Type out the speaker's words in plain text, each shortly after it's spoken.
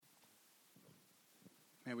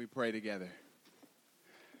May we pray together.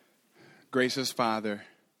 Gracious Father,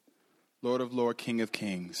 Lord of Lords, King of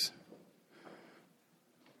Kings,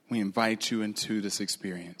 we invite you into this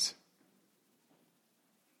experience.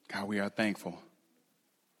 God, we are thankful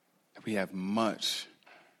that we have much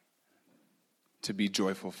to be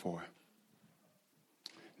joyful for.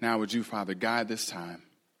 Now, would you, Father, guide this time.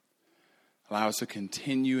 Allow us to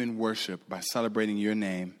continue in worship by celebrating your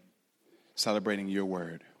name, celebrating your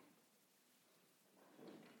word.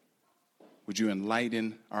 Would you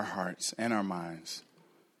enlighten our hearts and our minds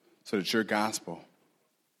so that your gospel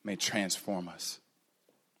may transform us?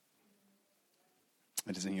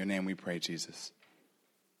 It is in your name we pray, Jesus.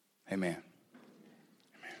 Amen.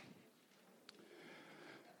 Amen.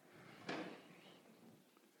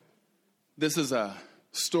 This is a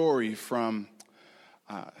story from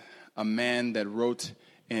a man that wrote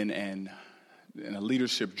in a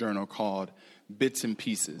leadership journal called Bits and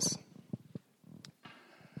Pieces.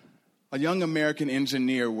 A young American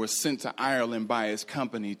engineer was sent to Ireland by his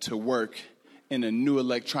company to work in a new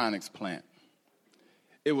electronics plant.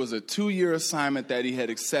 It was a 2-year assignment that he had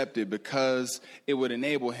accepted because it would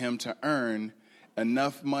enable him to earn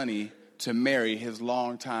enough money to marry his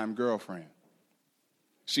longtime girlfriend.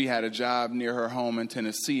 She had a job near her home in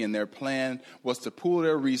Tennessee, and their plan was to pool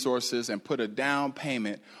their resources and put a down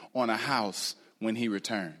payment on a house when he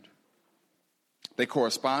returned. They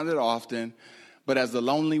corresponded often, but as the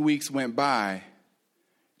lonely weeks went by,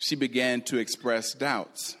 she began to express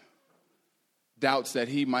doubts that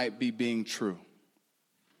he might be being true.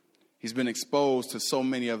 He's been exposed to so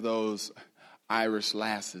many of those Irish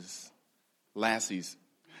lassies.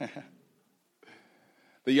 The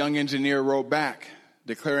young engineer wrote back,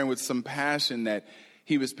 declaring with some passion that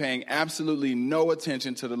he was paying absolutely no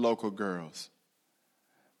attention to the local girls.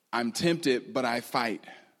 I'm tempted, but I fight,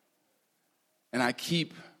 and I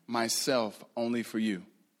keep myself only for you.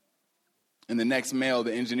 In the next mail,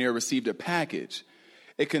 the engineer received a package.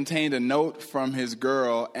 It contained a note from his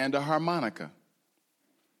girl and a harmonica.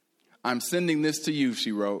 I'm sending this to you,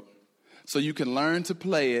 she wrote, so you can learn to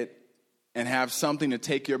play it and have something to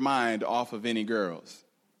take your mind off of any girls.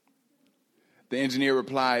 The engineer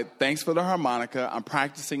replied, thanks for the harmonica. I'm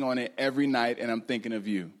practicing on it every night, and I'm thinking of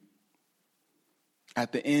you.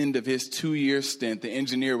 At the end of his 2-year stint, the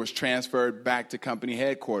engineer was transferred back to company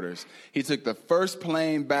headquarters. He took the first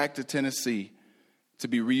plane back to Tennessee to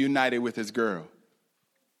be reunited with his girl.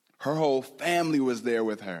 Her whole family was there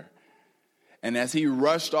with her. And as he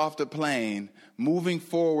rushed off the plane, moving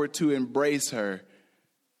forward to embrace her,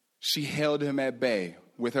 she held him at bay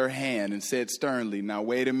with her hand and said sternly, now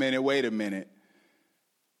wait a minute.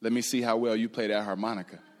 Let me see how well you play that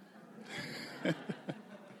harmonica.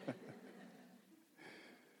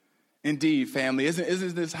 Indeed, family,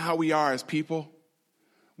 isn't this how we are as people?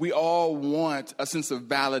 We all want a sense of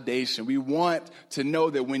validation. We want to know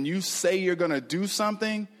that when you say you're going to do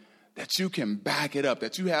something, that you can back it up,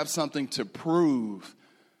 that you have something to prove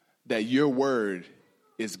that your word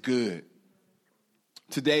is good.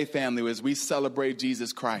 Today, family, as we celebrate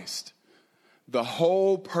Jesus Christ, the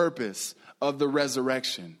whole purpose of the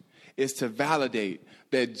resurrection is to validate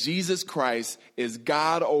that Jesus Christ is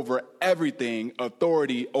God over everything,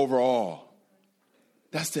 authority over all.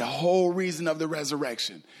 That's the whole reason of the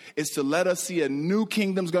resurrection, is to let us see a new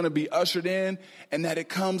kingdom's going to be ushered in, and that it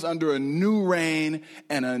comes under a new reign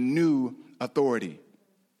and a new authority.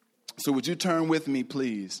 So would you turn with me,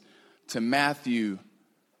 please, to Matthew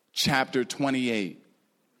chapter 28.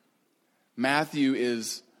 Matthew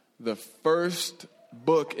is the first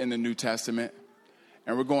book in the New Testament,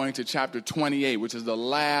 and we're going to chapter 28, which is the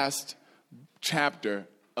last chapter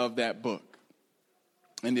of that book.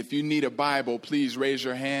 And if you need a Bible, please raise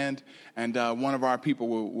your hand, and one of our people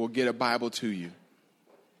will get a Bible to you.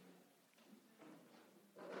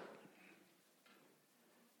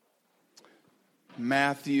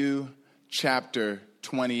 Matthew chapter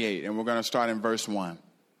 28, and we're going to start in verse 1.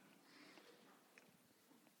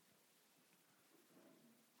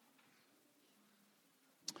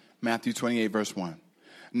 Matthew 28, verse 1.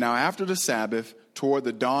 Now after the Sabbath, toward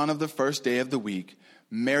the dawn of the first day of the week,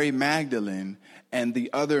 Mary Magdalene and the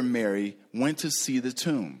other Mary went to see the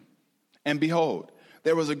tomb. And behold,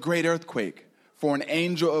 there was a great earthquake, for an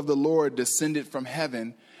angel of the Lord descended from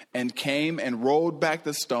heaven and came and rolled back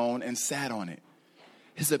the stone and sat on it.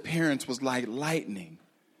 His appearance was like lightning,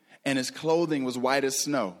 and his clothing was white as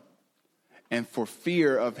snow. And for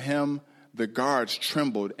fear of him, the guards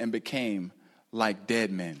trembled and became like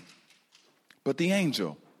dead men. But the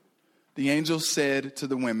angel said to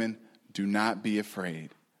the women, do not be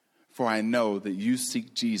afraid, for I know that you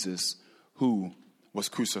seek Jesus who was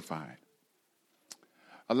crucified.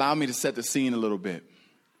 Allow me to set the scene a little bit.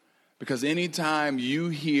 Because anytime you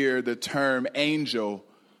hear the term angel,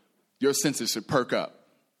 your senses should perk up.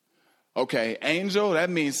 Okay, angel, that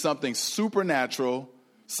means something supernatural,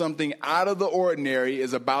 something out of the ordinary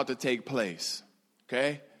is about to take place.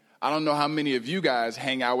 Okay? I don't know how many of you guys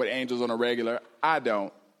hang out with angels on a regular. I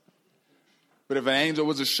don't. But if an angel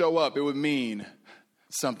was to show up, it would mean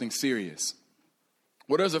something serious.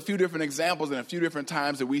 Well, there's a few different examples and a few different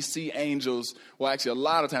times that we see angels. Well, actually, a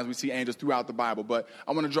lot of times we see angels throughout the Bible, but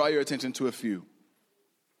I want to draw your attention to a few.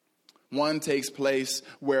 One takes place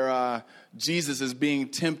where Jesus is being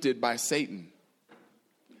tempted by Satan.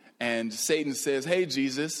 And Satan says, hey,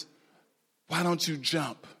 Jesus, why don't you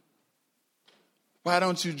jump? Why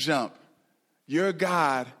don't you jump? Your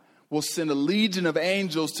God will send a legion of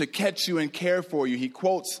angels to catch you and care for you. He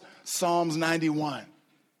quotes Psalms 91,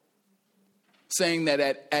 saying that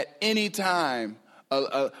at any time,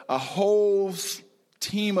 a whole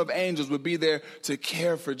team of angels would be there to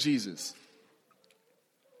care for Jesus.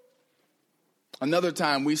 Another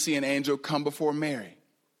time, we see an angel come before Mary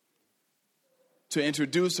to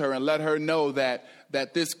introduce her and let her know that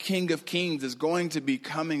this King of Kings is going to be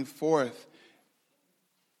coming forth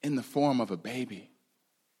in the form of a baby.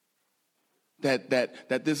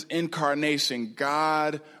 That this incarnation,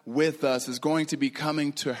 God with us, is going to be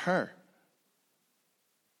coming to her.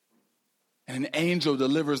 And an angel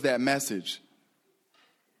delivers that message.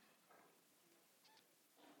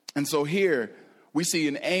 And so here we see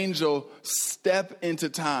an angel step into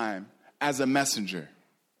time as a messenger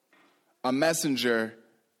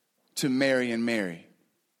to Mary and Mary.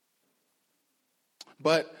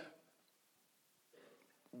 But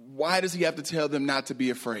why does he have to tell them not to be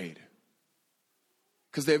afraid?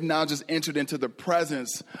 Because they've now just entered into the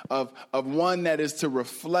presence of one that is to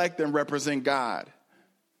reflect and represent God.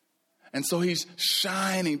 And so he's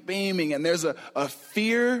shining, beaming, and there's a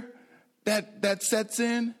fear that sets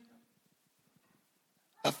in.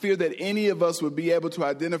 A fear that any of us would be able to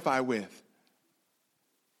identify with.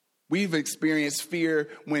 We've experienced fear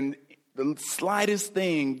when the slightest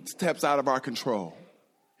thing steps out of our control.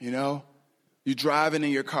 You know, you're driving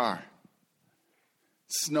in your car,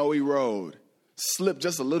 snowy road, slip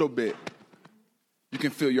just a little bit, you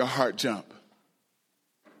can feel your heart jump.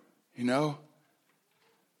 You know?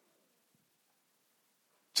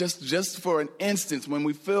 Just for an instance, when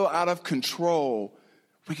we feel out of control,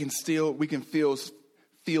 we can feel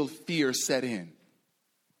fear set in.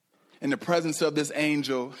 In the presence of this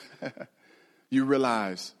angel, you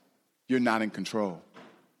realize you're not in control.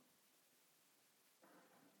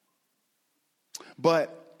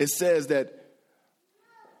 But it says that,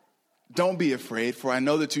 don't be afraid, for I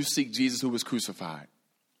know that you seek Jesus who was crucified.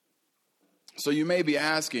 So you may be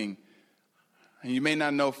asking, and you may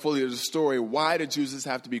not know fully the story, why did Jesus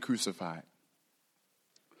have to be crucified?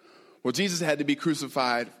 Well, Jesus had to be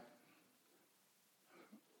crucified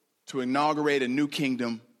to inaugurate a new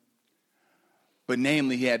kingdom, but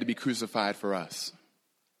namely, he had to be crucified for us,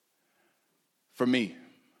 for me.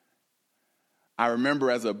 I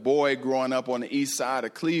remember as a boy growing up on the east side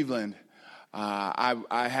of Cleveland,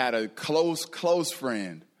 I had a close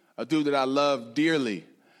friend, a dude that I loved dearly,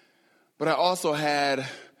 but I also had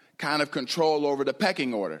kind of control over the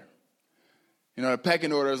pecking order. You know, the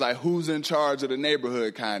pecking order is like who's in charge of the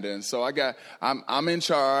neighborhood, kind of. And so I'm in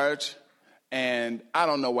charge, and I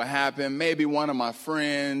don't know what happened. Maybe one of my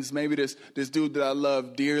friends, maybe this dude that I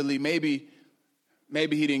love dearly, maybe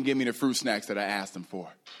he didn't give me the fruit snacks that I asked him for.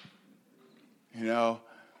 You know,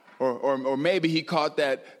 or maybe he caught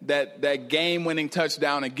that game-winning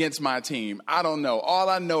touchdown against my team. I don't know. All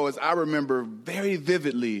I know is I remember very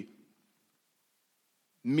vividly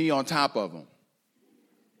me on top of him.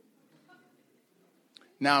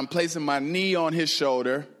 Now I'm placing my knee on his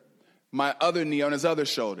shoulder, my other knee on his other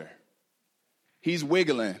shoulder. He's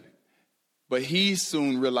wiggling, but he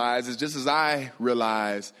soon realizes, just as I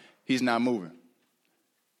realize, he's not moving.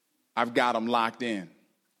 I've got him locked in.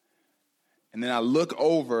 And then I look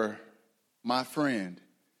over my friend,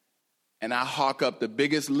 and I hawk up the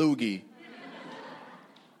biggest loogie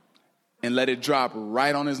and let it drop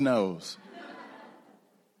right on his nose.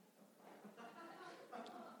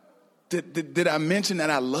 Did I mention that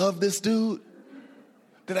I love this dude?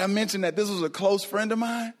 Did I mention that this was a close friend of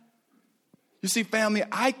mine? You see, family,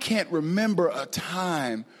 I can't remember a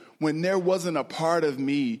time when there wasn't a part of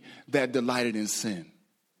me that delighted in sin.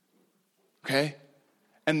 Okay?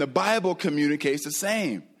 And the Bible communicates the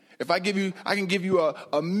same. I can give you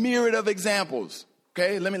a myriad of examples.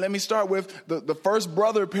 Okay, let me start with the first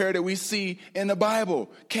brother pair that we see in the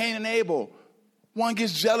Bible, Cain and Abel. One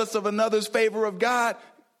gets jealous of another's favor of God,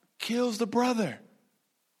 kills the brother.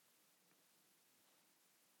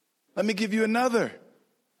 Let me give you another.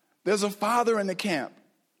 There's a father in the camp.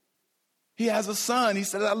 He has a son. He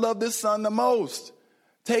said, I love this son the most.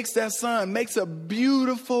 Takes that son, makes a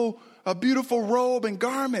beautiful robe and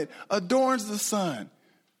garment, adorns the son.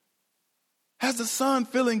 Has the son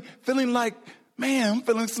feeling like, man, I'm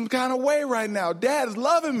feeling some kind of way right now. Dad is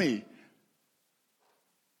loving me.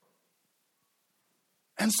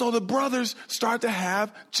 And so the brothers start to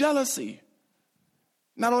have jealousy.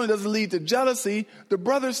 Not only does it lead to jealousy, the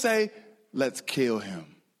brothers say, let's kill him.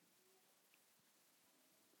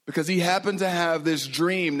 Because he happened to have this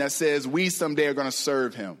dream that says we someday are going to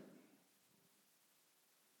serve him.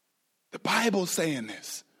 The Bible's saying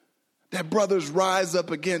this, that brothers rise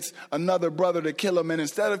up against another brother to kill him, and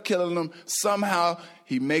instead of killing him, somehow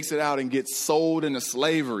he makes it out and gets sold into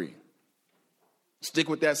slavery. Stick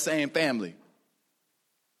with that same family.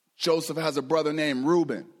 Joseph has a brother named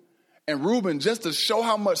Reuben. And Reuben, just to show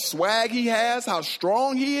how much swag he has, how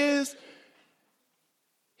strong he is,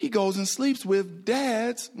 he goes and sleeps with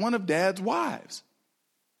one of Dad's wives.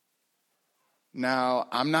 Now,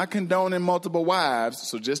 I'm not condoning multiple wives,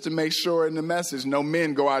 so just to make sure in the message, no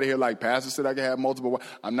men go out of here like, Pastor said I can have multiple wives.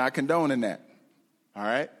 I'm not condoning that, all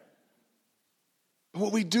right? But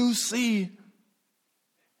what we do see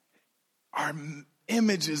are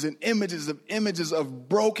images and images of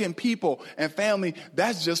broken people and family.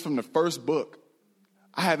 That's just from the first book.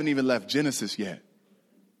 I haven't even left Genesis yet.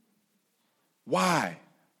 Why?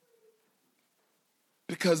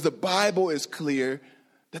 Because the Bible is clear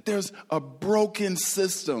that there's a broken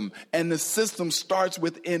system, and the system starts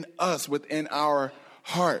within us, within our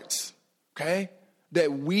hearts, okay?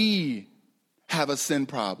 That we have a sin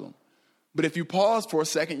problem. But if you pause for a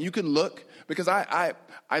second, you can look, because I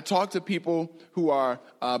talk to people who are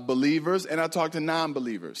believers, and I talk to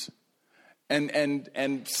non-believers.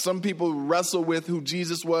 And some people wrestle with who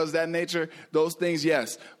Jesus was, that nature, those things,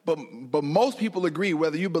 yes. But most people agree,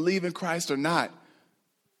 whether you believe in Christ or not,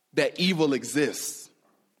 that evil exists.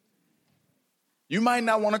 You might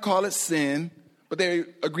not want to call it sin, but they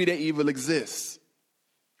agree that evil exists.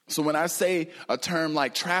 So when I say a term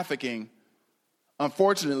like trafficking,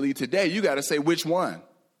 unfortunately today you got to say which one.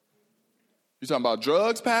 You talking about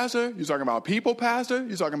drugs, Pastor? You talking about people, Pastor?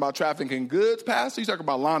 You talking about trafficking goods, Pastor? You talking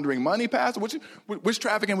about laundering money, Pastor? Which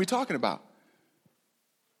trafficking are we talking about?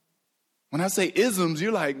 When I say isms,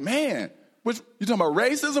 you're like, man, you talking about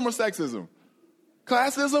racism or sexism?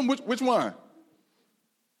 Classism? Which one?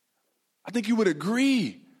 I think you would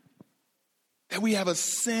agree that we have a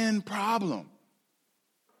sin problem.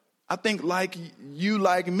 I think like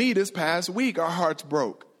me this past week, our hearts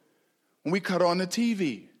broke when we cut on the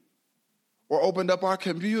TV or opened up our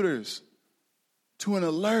computers to an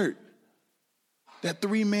alert that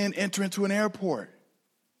 3 men enter into an airport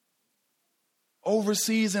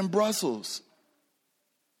overseas in Brussels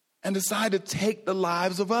and decide to take the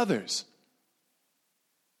lives of others.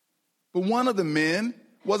 But one of the men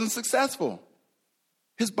wasn't successful.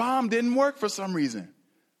 His bomb didn't work for some reason.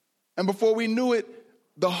 And before we knew it,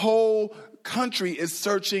 the whole country is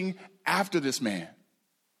searching after this man.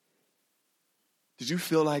 Did you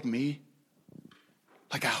feel like me?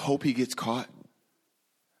 Like, I hope he gets caught.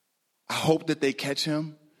 I hope that they catch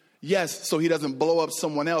him. Yes, so he doesn't blow up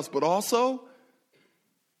someone else, but also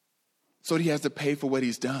so he has to pay for what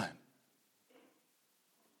he's done.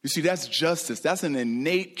 You see, that's justice. That's an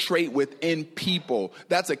innate trait within people.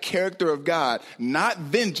 That's a character of God, not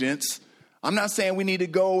vengeance. I'm not saying we need to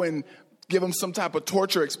go and give them some type of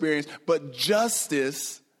torture experience, but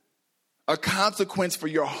justice, a consequence for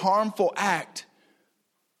your harmful act,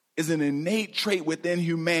 is an innate trait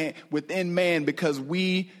within man because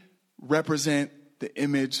we represent the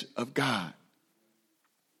image of God.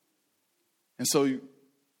 And so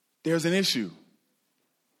there's an issue.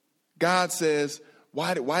 God says,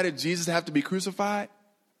 why did Jesus have to be crucified?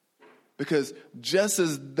 Because just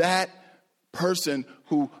as that person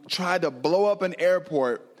who tried to blow up an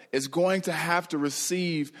airport is going to have to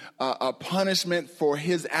receive a punishment for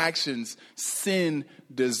his actions, sin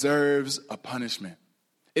deserves a punishment.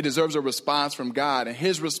 It deserves a response from God, and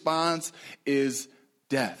his response is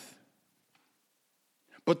death.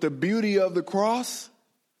 But the beauty of the cross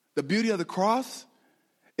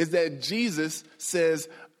is that Jesus says,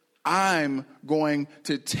 I'm going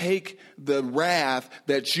to take the wrath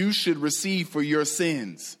that you should receive for your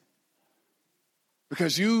sins.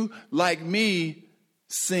 Because you, like me,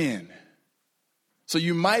 sin. So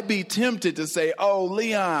you might be tempted to say, oh,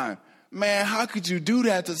 Leon, man, how could you do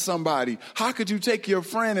that to somebody? How could you take your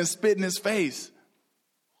friend and spit in his face?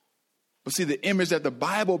 But see, the image that the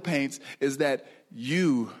Bible paints is that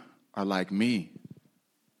you are like me.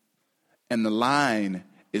 And the line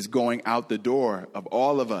is going out the door of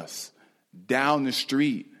all of us, down the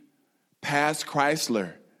street, past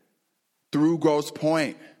Chrysler, through Grosse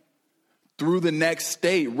Pointe, through the next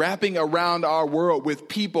state, wrapping around our world with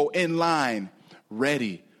people in line,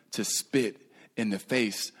 ready to spit in the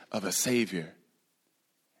face of a Savior.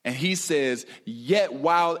 And he says, yet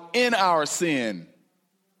while in our sin,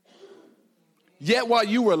 yet while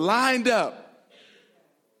you were lined up,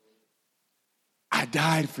 I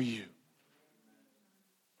died for you.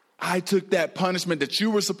 I took that punishment that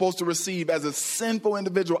you were supposed to receive as a sinful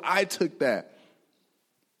individual. I took that.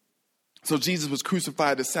 So Jesus was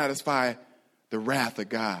crucified to satisfy the wrath of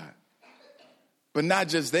God. But not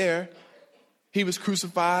just there. He was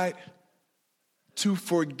crucified to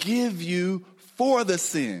forgive you for the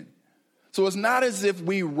sin. So it's not as if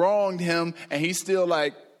we wronged him and he's still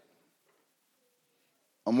like,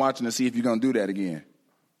 I'm watching to see if you're going to do that again.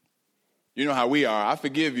 You know how we are. I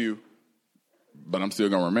forgive you, but I'm still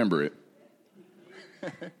going to remember it.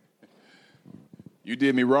 You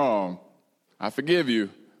did me wrong. I forgive you,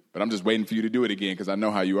 but I'm just waiting for you to do it again because I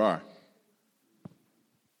know how you are.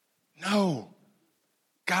 No.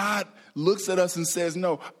 God looks at us and says,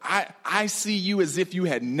 no, I see you as if you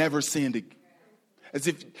had never sinned again. As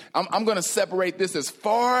if I'm going to separate this as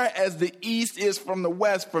far as the east is from the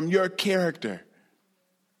west from your character.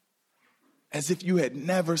 As if you had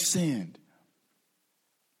never sinned.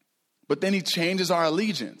 But then he changes our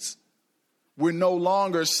allegiance. We're no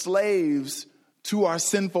longer slaves to our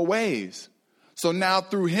sinful ways. So now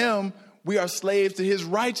through him, we are slaves to his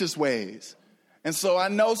righteous ways. And so I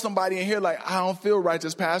know somebody in here like, I don't feel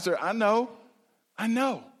righteous, Pastor. I know.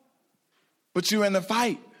 But you're in the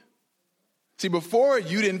fight. See, before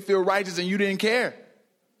you didn't feel righteous and you didn't care.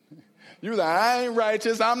 You were like, I ain't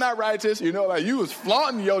righteous. I'm not righteous. You know, like you was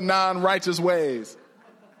flaunting your non-righteous ways.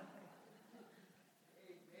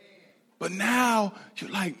 But now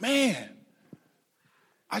you're like, man,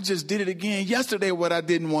 I just did it again yesterday what I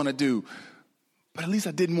didn't want to do. But at least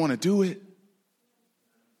I didn't want to do it.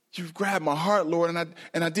 You've grabbed my heart, Lord,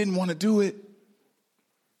 and I didn't want to do it.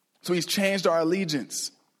 So he's changed our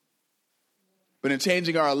allegiance. But in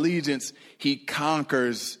changing our allegiance, he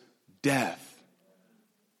conquers death.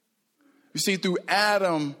 You see, through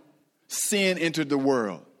Adam, sin entered the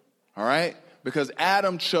world, all right? Because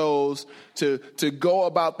Adam chose to go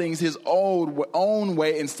about things his own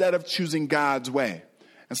way instead of choosing God's way.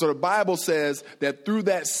 And so the Bible says that through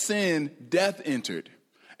that sin, death entered.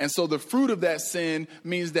 And so the fruit of that sin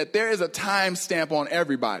means that there is a time stamp on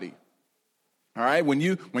everybody. All right? When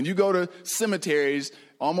you go to cemeteries,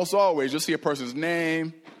 almost always you'll see a person's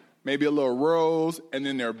name, maybe a little rose, and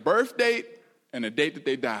then their birth date and the date that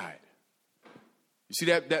they died. You see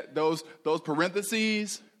that those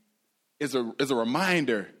parentheses is a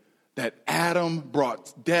reminder that Adam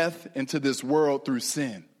brought death into this world through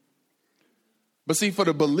sin. But see, for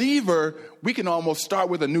the believer, we can almost start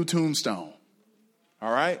with a new tombstone.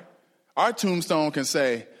 All right? Our tombstone can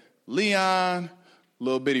say, Leon,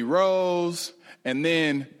 little bitty Rose, and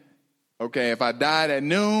then, okay, if I died at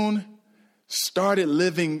noon, started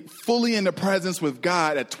living fully in the presence with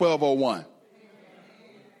God at 12:01.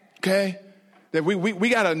 Okay? That we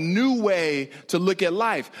got a new way to look at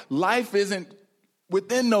life. Life isn't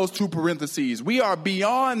within those two parentheses. We are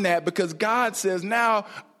beyond that because God says, now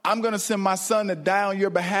I'm going to send my son to die on your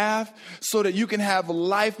behalf so that you can have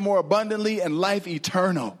life more abundantly and life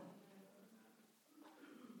eternal.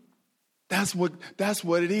 That's what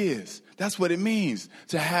it is. That's what it means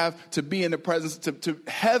to be in the presence. To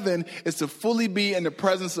heaven is to fully be in the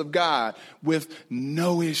presence of God with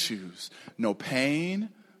no issues, no pain,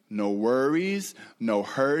 no worries, no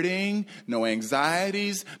hurting, no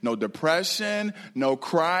anxieties, no depression, no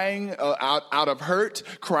crying out of hurt,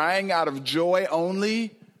 crying out of joy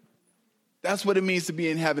only. That's what it means to be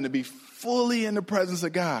in heaven, to be fully in the presence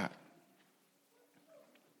of God.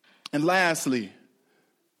 And lastly,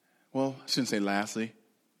 well, I shouldn't say lastly,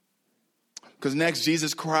 because next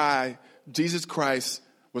Jesus Christ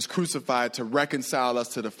was crucified to reconcile us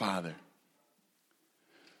to the Father.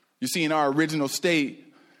 You see, in our original state,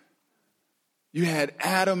 you had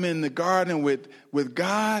Adam in the garden with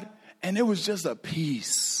God, and it was just a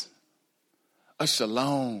peace, a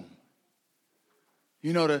shalom.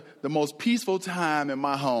 You know, the most peaceful time in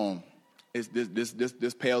my home is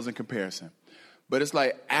this pales in comparison. But it's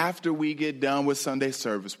like after we get done with Sunday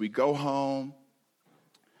service, we go home,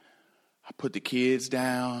 I put the kids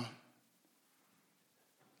down,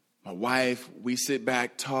 my wife, we sit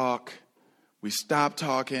back, talk, we stop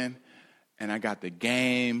talking, and I got the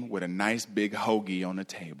game with a nice big hoagie on the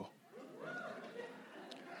table.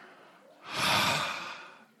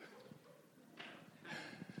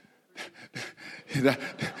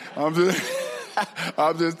 I'm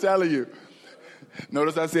just telling you.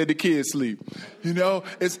 Notice I said the kids sleep. You know,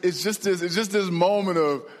 it's just this moment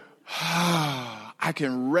of, I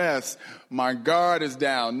can rest. My guard is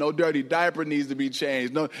down. No dirty diaper needs to be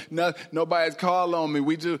changed. Nobody's called on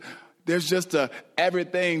me. There's just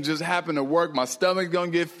everything just happened to work. My stomach's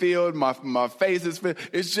going to get filled. My face is filled.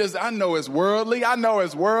 It's just, I know it's worldly.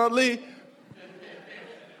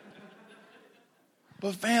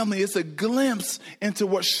 But family, it's a glimpse into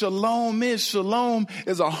what shalom is. Shalom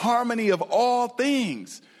is a harmony of all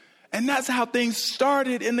things. And that's how things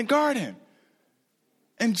started in the garden.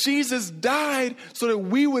 And Jesus died so that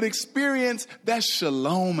we would experience that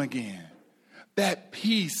shalom again, that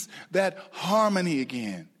peace, that harmony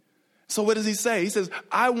again. So what does he say? He says,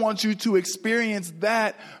 I want you to experience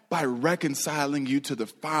that by reconciling you to the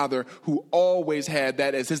Father who always had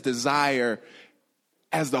that as his desire,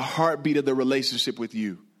 as the heartbeat of the relationship with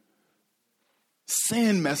you.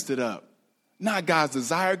 Sin messed it up, not God's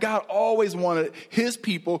desire. God always wanted his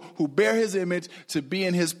people who bear his image to be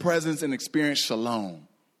in his presence and experience shalom.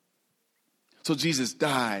 So Jesus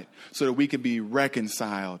died so that we could be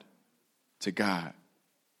reconciled to God.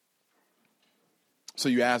 So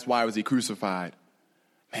you ask, why was he crucified?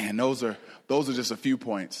 Man, those are just a few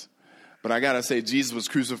points. But I got to say Jesus was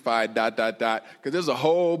crucified, ... because there's a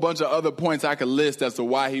whole bunch of other points I could list as to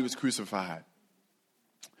why he was crucified.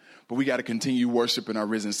 But we got to continue worshiping our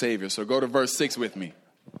risen Savior. So go to verse 6 with me.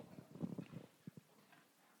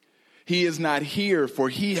 He is not here, for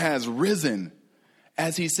he has risen,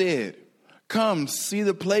 as he said. Come, see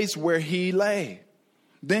the place where he lay.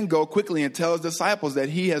 Then go quickly and tell his disciples that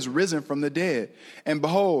he has risen from the dead. And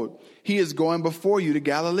behold, he is going before you to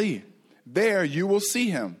Galilee. There you will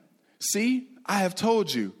see him. See, I have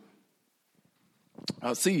told you.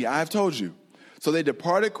 So they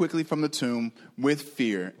departed quickly from the tomb with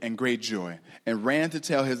fear and great joy and ran to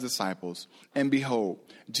tell his disciples. And behold,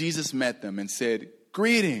 Jesus met them and said,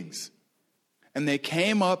 Greetings. And they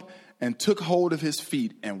came up and took hold of his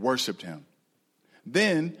feet and worshiped him.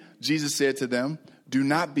 Then Jesus said to them, Do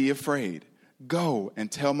not be afraid. Go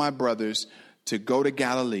and tell my brothers to go to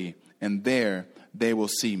Galilee, and there they will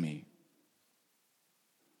see me.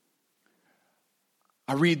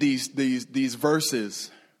 I read these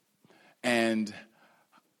verses, and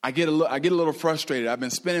I get a little frustrated. I've been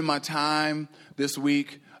spending my time this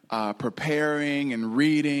week preparing and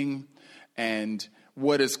reading, and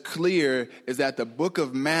what is clear is that the book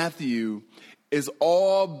of Matthew is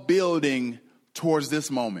all building towards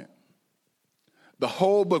this moment. The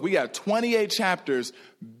whole book, we got 28 chapters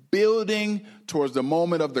building towards the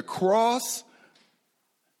moment of the cross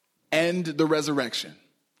and the resurrection.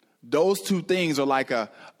 Those two things are like a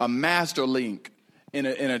master link in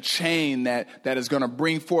a chain that is going to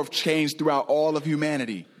bring forth change throughout all of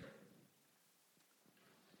humanity.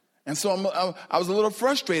 And so I was a little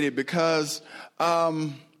frustrated because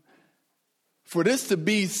for this to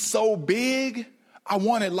be so big, I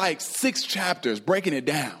wanted like 6 chapters breaking it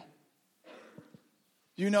down.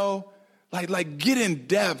 You know, like get in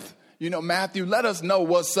depth. You know, Matthew, let us know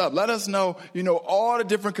what's up. Let us know, all the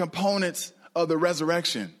different components of the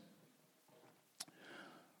resurrection.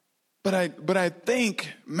 But I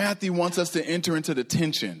think Matthew wants us to enter into the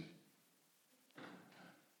tension.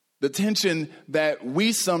 The tension that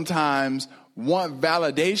we sometimes want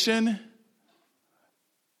validation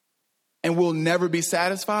and will never be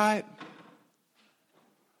satisfied.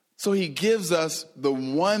 So he gives us the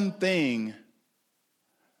one thing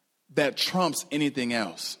that trumps anything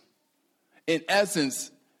else. In essence,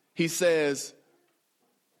 he says,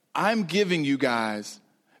 I'm giving you guys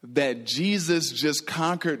that Jesus just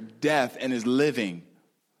conquered death and is living.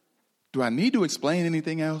 Do I need to explain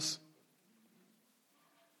anything else?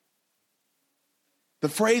 The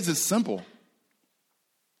phrase is simple.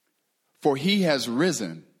 For he has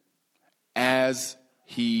risen as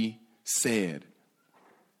he said.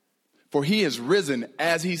 For he has risen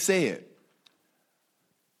as he said.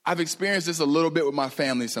 I've experienced this a little bit with my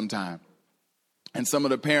family sometime. And some of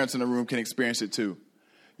the parents in the room can experience it too.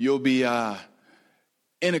 You'll be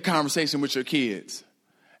in a conversation with your kids.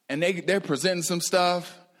 And they're presenting some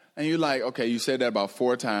stuff. And you're like, okay, you said that about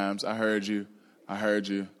 4 times. I heard you.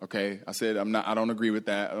 Okay, I said I don't agree with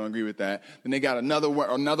that. Then they got another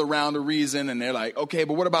round of reason, and they're like, okay,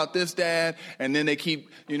 but what about this, Dad? And then they keep,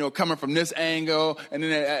 coming from this angle. And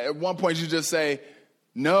then at one point you just say,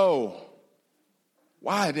 no.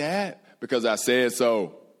 Why, Dad? Because I said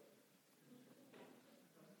so.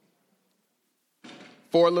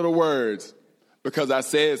 4 little words. Because I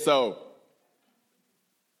said so.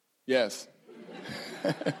 Yes.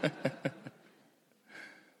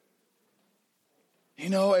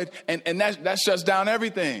 And that shuts down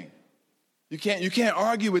everything. You can't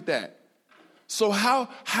argue with that. So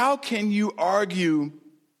how can you argue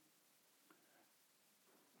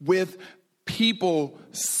with people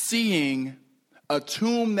seeing a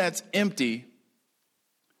tomb that's empty,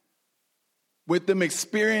 with them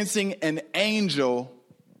experiencing an angel,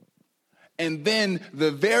 and then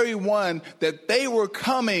the very one that they were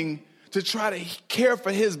coming to try to care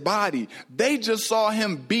for his body, they just saw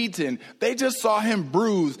him beaten. They just saw him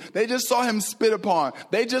bruised. They just saw him spit upon.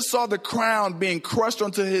 They just saw the crown being crushed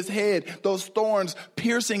onto his head, those thorns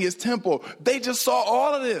piercing his temple. They just saw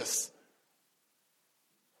all of this.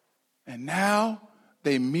 And now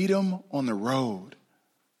they meet him on the road.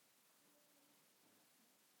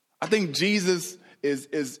 I think Jesus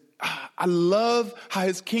I love how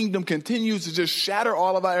his kingdom continues to just shatter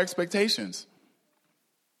all of our expectations.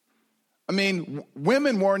 I mean,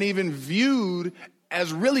 women weren't even viewed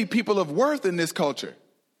as really people of worth in this culture.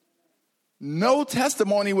 No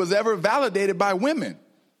testimony was ever validated by women.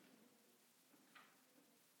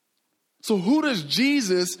 So who does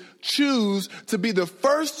Jesus choose to be the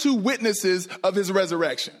first two witnesses of his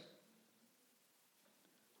resurrection?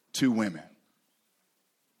 Two women.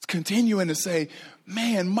 It's continuing to say,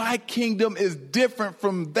 man, my kingdom is different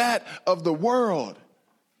from that of the world.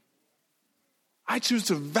 I choose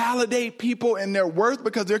to validate people in their worth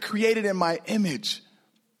because they're created in my image.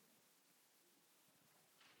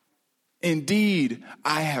 Indeed,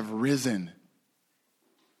 I have risen.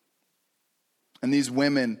 And these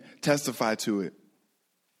women testify to it.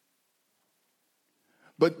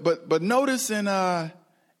 But notice in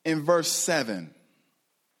verse 7,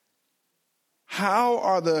 how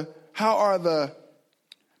are the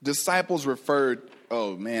disciples referred?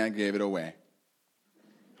 Oh man, I gave it away.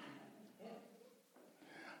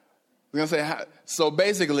 I was going to say, so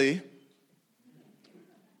basically,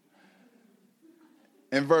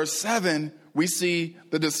 in verse 7, we see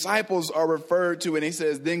the disciples are referred to, and he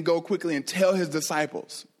says, then go quickly and tell his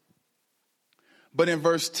disciples. But in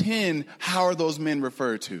verse 10, how are those men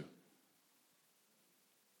referred to?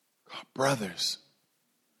 Brothers.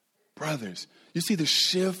 Brothers. You see the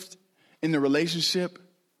shift in the relationship?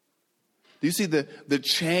 Do you see the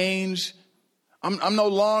change? I'm no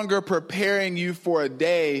longer preparing you for a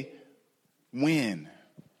day when.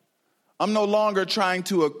 I'm no longer trying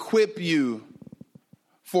to equip you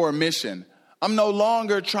for a mission. I'm no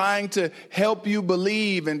longer trying to help you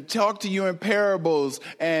believe and talk to you in parables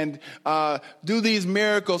and do these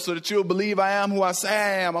miracles so that you'll believe I am who I say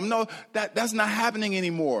I am. That's not happening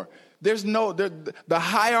anymore. The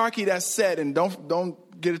hierarchy that's set, and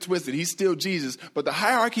don't get it twisted, he's still Jesus, but the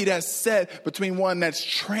hierarchy that's set between one that's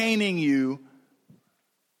training you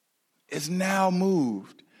is now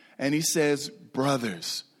moved. And he says,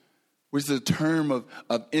 brothers, which is a term of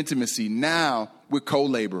intimacy. Now we're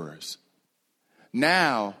co-laborers.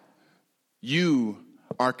 Now you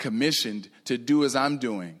are commissioned to do as I'm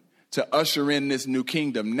doing, to usher in this new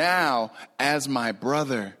kingdom. Now, as my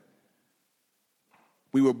brother,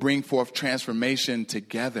 we will bring forth transformation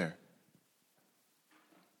together.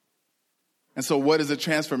 And so what is a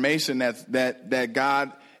transformation that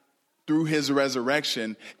God, through his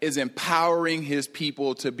resurrection, is empowering his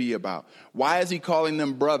people to be about? Why is he calling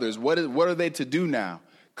them brothers? What are they to do now?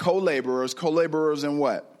 Co-laborers in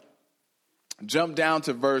what? Jump down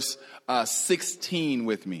to verse 16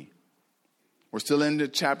 with me. We're still into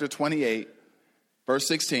chapter 28, verse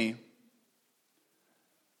 16.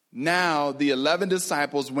 Now the 11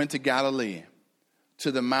 disciples went to Galilee,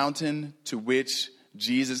 to the mountain to which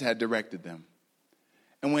Jesus had directed them.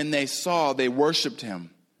 And when they saw, they worshiped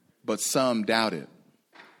him, but some doubted.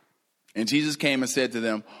 And Jesus came and said to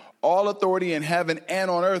them, all authority in heaven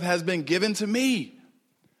and on earth has been given to me.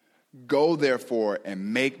 Go therefore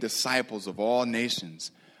and make disciples of all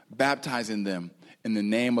nations, baptizing them in the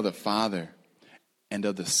name of the Father and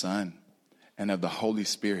of the Son and of the Holy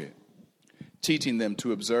Spirit, teaching them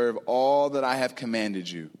to observe all that I have commanded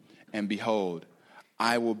you. And behold,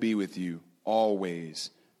 I will be with you always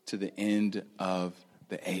to the end of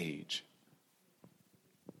the age.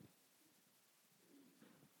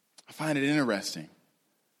 I find it interesting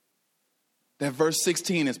that verse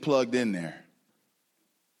 16 is plugged in there.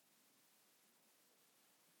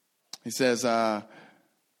 He says, verse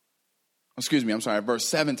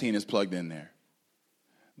 17 is plugged in there.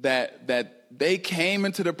 That they came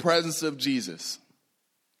into the presence of Jesus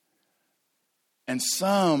and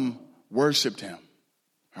some worshiped him.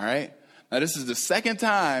 All right? Now, this is the second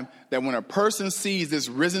time that when a person sees this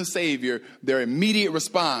risen Savior, their immediate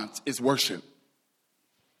response is worship.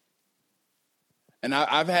 And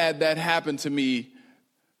I've had that happen to me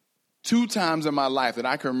 2 times in my life that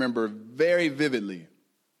I can remember very vividly,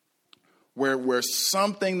 where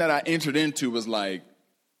something that I entered into was like,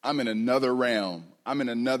 I'm in another realm. I'm in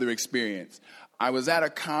another experience. I was at a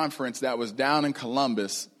conference that was down in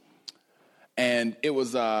Columbus, and it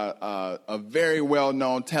was a very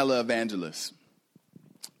well-known televangelist.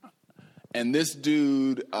 And this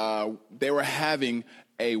dude, they were having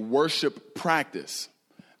a worship practice.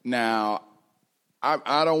 Now,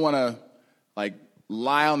 I don't want to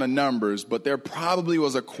lie on the numbers, but there probably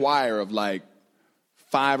was a choir of 500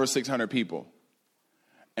 or 600 people.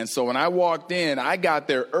 And so when I walked in, I got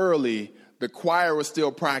there early. The choir was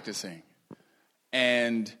still practicing.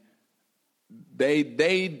 And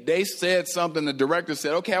they said something. The director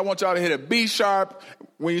said, okay, I want y'all to hit a B sharp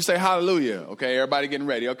when you say hallelujah. Okay, everybody getting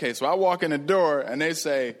ready. Okay, so I walk in the door and they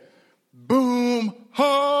say, boom,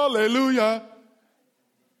 hallelujah.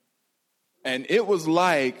 And it was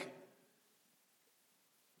like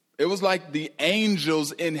the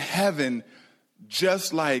angels in heaven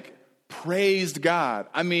just praised God.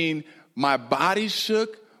 I mean, my body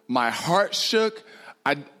shook, my heart shook.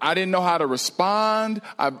 I didn't know how to respond.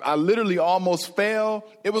 I literally almost fell.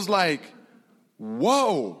 It was like,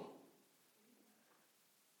 whoa.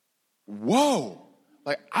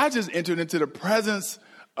 I just entered into the presence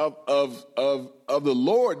of the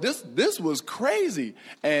Lord. This was crazy.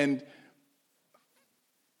 And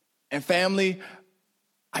family,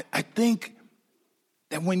 I think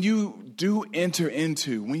that when you do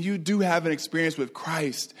when you do have an experience with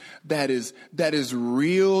Christ that is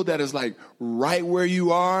real, that is right where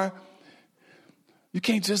you are, you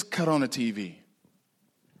can't just cut on a TV.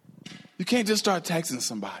 You can't just start texting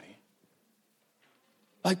somebody.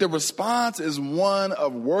 The response is one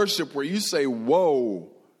of worship where you say, whoa.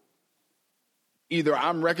 Either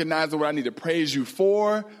I'm recognizing what I need to praise you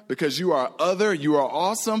for because you are other, you are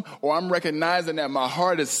awesome, or I'm recognizing that my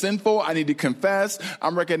heart is sinful, I need to confess.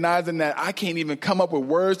 I'm recognizing that I can't even come up with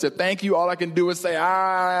words to thank you. All I can do is say,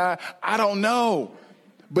 I don't know.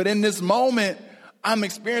 But in this moment, I'm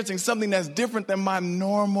experiencing something that's different than my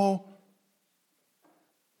normal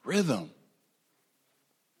rhythm.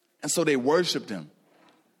 And so they worshiped him.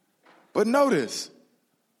 But notice,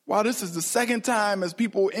 while this is the second time as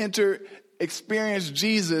people experience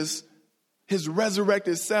Jesus, his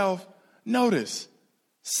resurrected self, notice,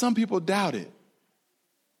 some people doubt it.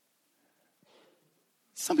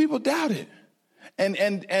 Some people doubt it.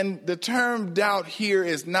 And the term doubt here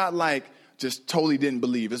is not just totally didn't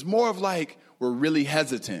believe. It's more of we're really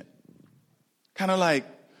hesitant. Kind of let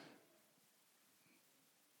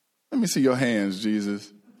me see your hands,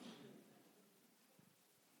 Jesus.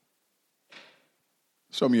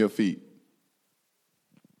 Show me your feet.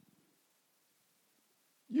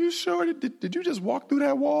 You sure? Did you just walk through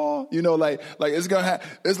that wall?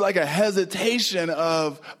 It's like a hesitation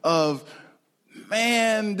of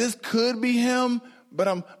man, this could be him, but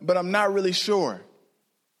I'm not really sure.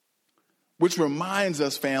 Which reminds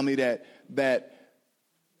us, family, that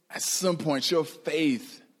at some point your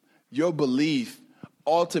faith, your belief,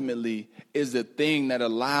 ultimately is the thing that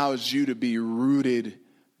allows you to be rooted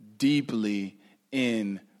deeply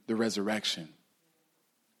in the resurrection.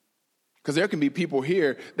 Because there can be people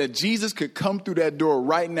here that Jesus could come through that door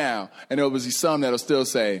right now, and there will be some that'll still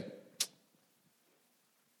say,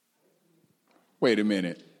 wait a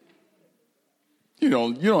minute. You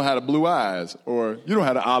don't have the blue eyes, or you don't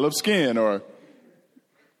have the olive skin, or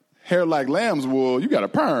hair like lamb's wool. You got a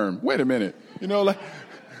perm. Wait a minute.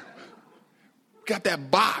 Got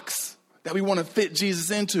that box that we want to fit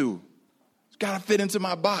Jesus into. It's got to fit into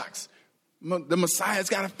my box. The Messiah's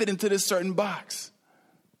got to fit into this certain box.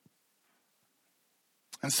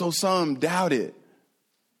 And so some doubt it.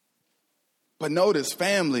 But notice,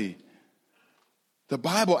 family, the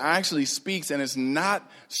Bible actually speaks, and it's not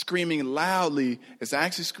screaming loudly. It's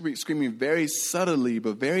actually screaming very subtly,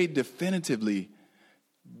 but very definitively,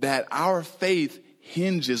 that our faith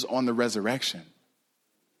hinges on the resurrection.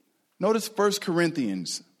 Notice 1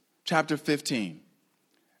 Corinthians chapter 15.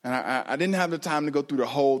 And I didn't have the time to go through the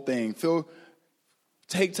whole thing.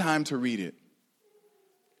 Take time to read it.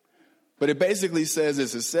 But it basically says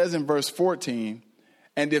this. It says in verse 14,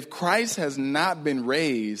 and if Christ has not been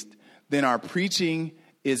raised, then our preaching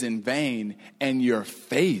is in vain and your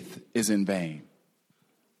faith is in vain.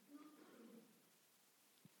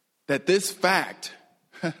 That this fact,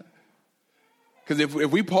 because if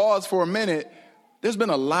we pause for a minute, there's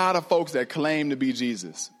been a lot of folks that claim to be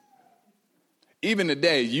Jesus. Even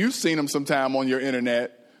today, you've seen them sometime on your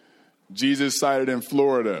internet. Jesus sighted in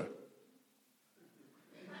Florida.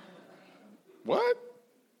 What?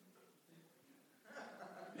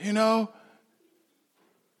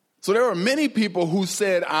 So there were many people who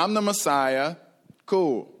said, I'm the Messiah.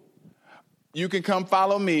 Cool. You can come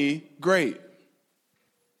follow me. Great.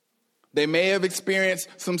 They may have experienced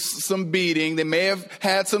some beating. They may have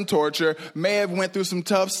had some torture, may have went through some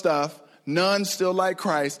tough stuff. None still like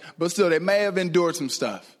Christ, but still they may have endured some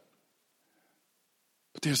stuff.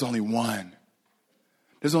 But there's only one.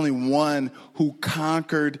 There's only one who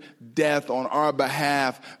conquered death on our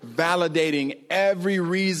behalf, validating every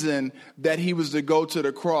reason that he was to go to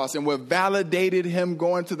the cross. And what validated him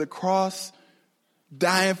going to the cross,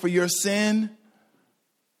 dying for your sin,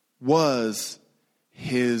 was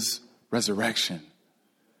his resurrection.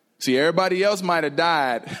 See, everybody else might have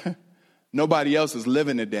died. Nobody else is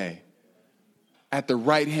living today at the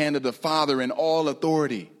right hand of the Father in all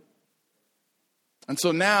authority. And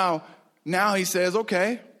so now he says,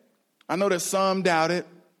 okay, I know that some doubted,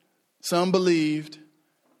 some believed,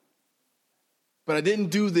 but I didn't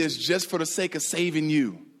do this just for the sake of saving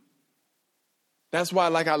you. That's why,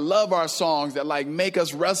 I love our songs that, make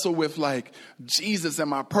us wrestle with, Jesus and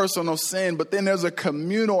my personal sin. But then there's a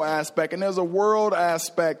communal aspect and there's a world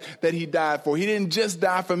aspect that he died for. He didn't just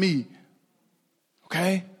die for me.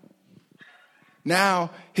 Okay?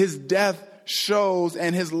 Now, his death shows,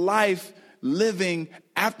 and his life living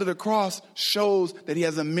after the cross shows that he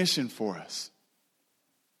has a mission for us.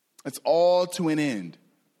 It's all to an end.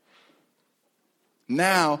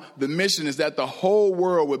 Now, the mission is that the whole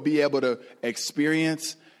world would be able to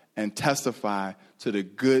experience and testify to the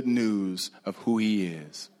good news of who he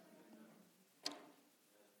is.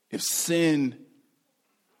 If sin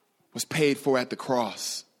was paid for at the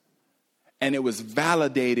cross, and it was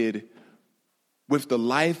validated with the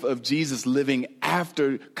life of Jesus living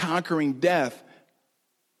after conquering death,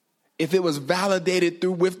 if it was validated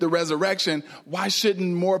with the resurrection, why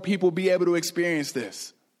shouldn't more people be able to experience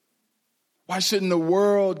this? Why shouldn't the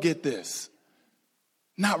world get this?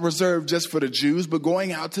 Not reserved just for the Jews, but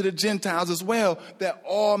going out to the Gentiles as well, that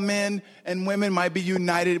all men and women might be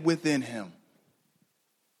united within him.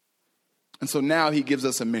 And so now he gives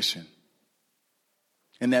us a mission.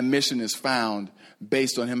 And that mission is found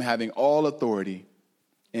based on him having all authority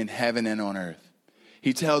in heaven and on earth.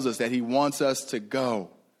 He tells us that he wants us to go,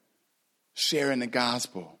 sharing the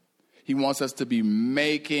gospel. He wants us to be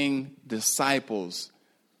making disciples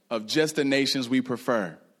of just the nations we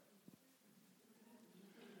prefer.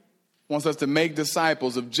 Wants us to make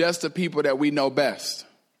disciples of just the people that we know best.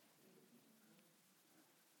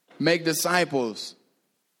 Make disciples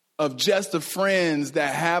of just the friends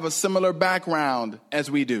that have a similar background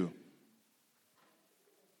as we do.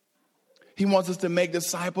 He wants us to make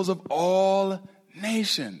disciples of all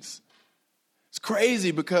nations. It's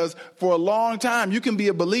crazy because for a long time you can be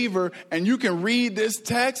a believer and you can read this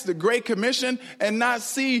text, the Great Commission, and not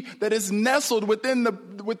see that it's nestled within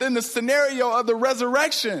the scenario of the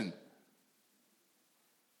resurrection.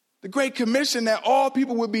 The Great Commission that all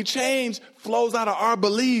people would be changed flows out of our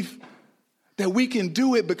belief that we can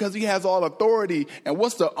do it because he has all authority. And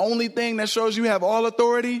what's the only thing that shows you have all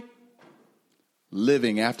authority?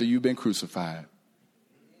 Living after you've been crucified.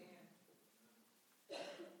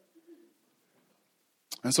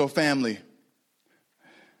 And so, family,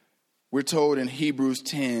 we're told in Hebrews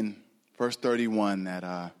 10, verse 31,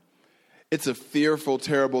 that it's a fearful,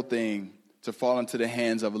 terrible thing to fall into the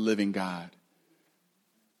hands of a living God.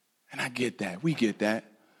 And I get that. We get that.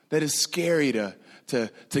 That is scary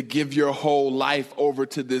to give your whole life over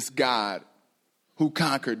to this God who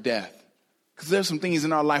conquered death. Because there's some things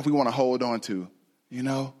in our life we want to hold on to, you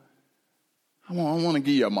know. I want to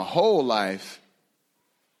give you my whole life.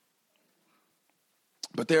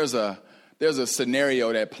 But there's a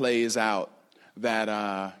scenario that plays out that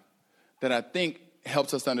I think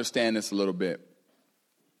helps us understand this a little bit.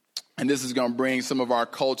 And this is going to bring some of our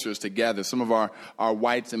cultures together, some of our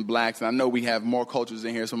whites and blacks. And I know we have more cultures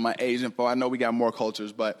in here, some of my Asian folk. I know we got more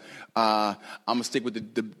cultures, but I'm going to stick with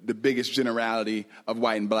the biggest generality of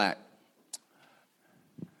white and black.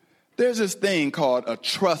 There's this thing called a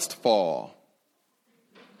trust fall.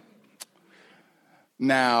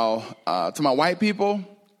 Now, to my white people,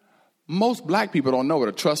 most black people don't know what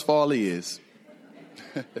a trust fall is.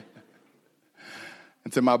 And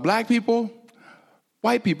to my black people,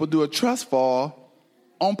 white people do a trust fall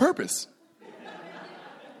on purpose.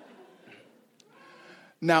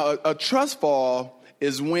 Now, a trust fall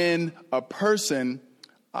is when a person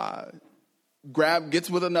gets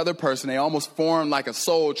with another person. They almost form like a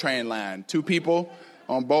soul train line. Two people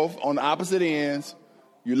on the opposite ends.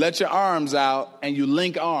 You let your arms out and you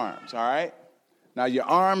link arms, all right? Now, your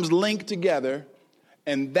arms link together,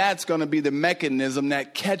 and that's going to be the mechanism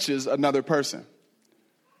that catches another person.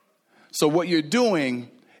 So what you're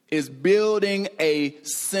doing is building a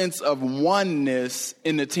sense of oneness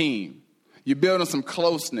in the team. You're building some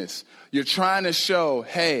closeness. You're trying to show,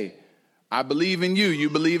 hey, I believe in you. You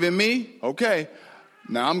believe in me? Okay.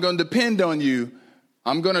 Now I'm going to depend on you.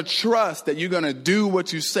 I'm going to trust that you're going to do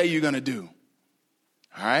what you say you're going to do.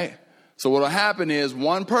 All right? So what will happen is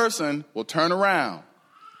one person will turn around,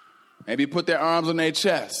 maybe put their arms on their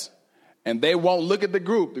chest, and they won't look at the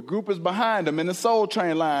group. The group is behind them in the Soul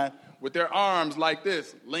Train line with their arms like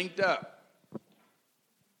this, linked up.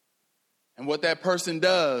 And what that person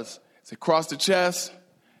does is they cross the chest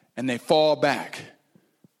and they fall back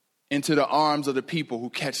into the arms of the people who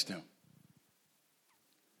catch them.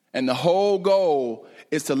 And the whole goal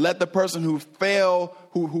is to let the person who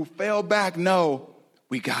fell back know,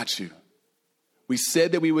 we got you. We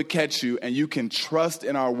said that we would catch you, and you can trust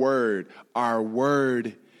in our word. Our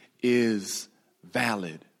word is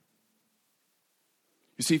valid.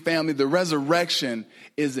 You see, family, the resurrection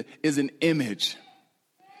is an image.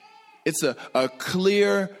 It's a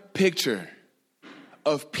clear picture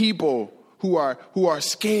of people who are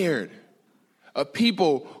scared, of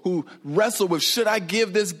people who wrestle with, should I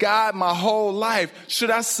give this God my whole life? Should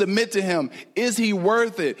I submit to him? Is he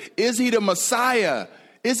worth it? Is he the Messiah?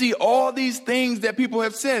 Is he all these things that people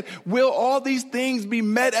have said? Will all these things be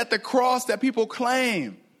met at the cross that people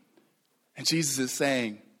claim? And Jesus is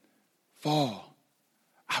saying, fall,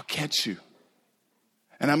 I'll catch you.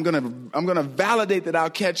 And I'm gonna validate that I'll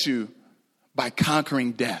catch you by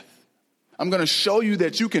conquering death. I'm going to show you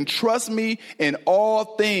that you can trust me in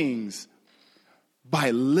all things by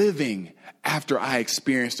living after I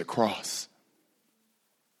experience the cross.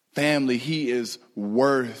 Family, he is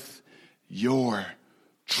worth your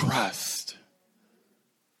trust.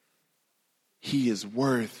 He is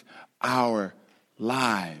worth our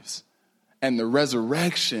lives. And the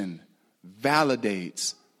resurrection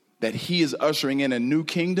validates that he is ushering in a new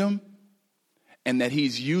kingdom and that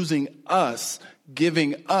he's using us,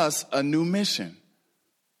 giving us a new mission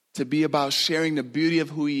to be about sharing the beauty of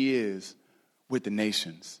who he is with the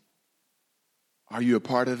nations. Are you a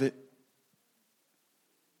part of it?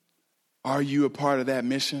 Are you a part of that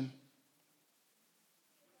mission?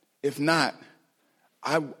 If not,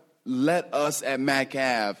 let us at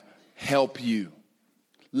MacAv help you.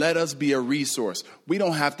 Let us be a resource. We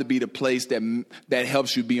don't have to be the place that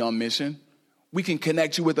helps you be on mission. We can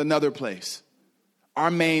connect you with another place. Our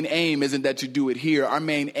main aim isn't that you do it here. Our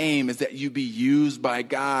main aim is that you be used by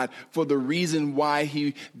God for the reason why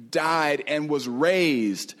he died and was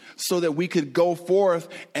raised, so that we could go forth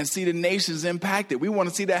and see the nations impacted. We want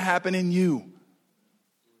to see that happen in you.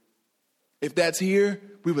 If that's here,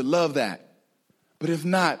 we would love that. But if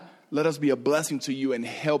not, let us be a blessing to you and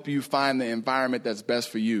help you find the environment that's best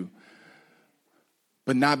for you.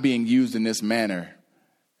 But not being used in this manner,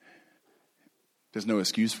 there's no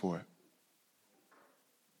excuse for it.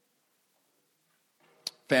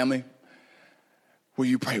 Family, will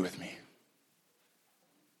you pray with me?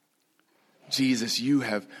 Jesus, you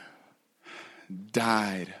have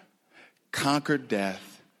died, conquered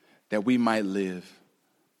death, that we might live.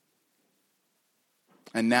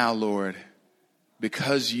 And now, Lord,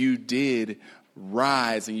 because you did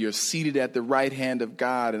rise and you're seated at the right hand of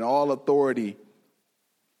God in all authority,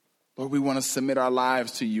 Lord, we want to submit our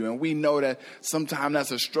lives to you. And we know that sometimes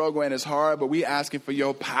that's a struggle and it's hard, but we're asking for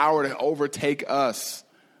your power to overtake us,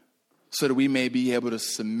 so that we may be able to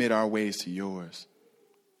submit our ways to yours.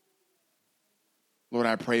 Lord,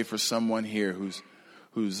 I pray for someone here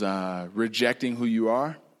who's rejecting who you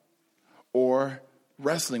are or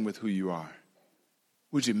wrestling with who you are.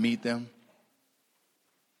 Would you meet them?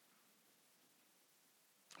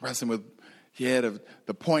 Wrestling with,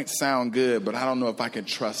 the points sound good, but I don't know if I can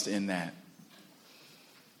trust in that.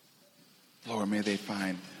 Lord, may they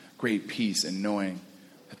find great peace in knowing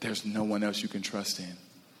that there's no one else you can trust in.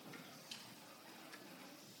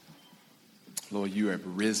 Lord, you have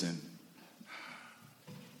risen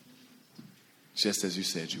just as you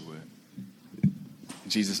said you would. In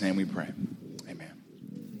Jesus' name we pray.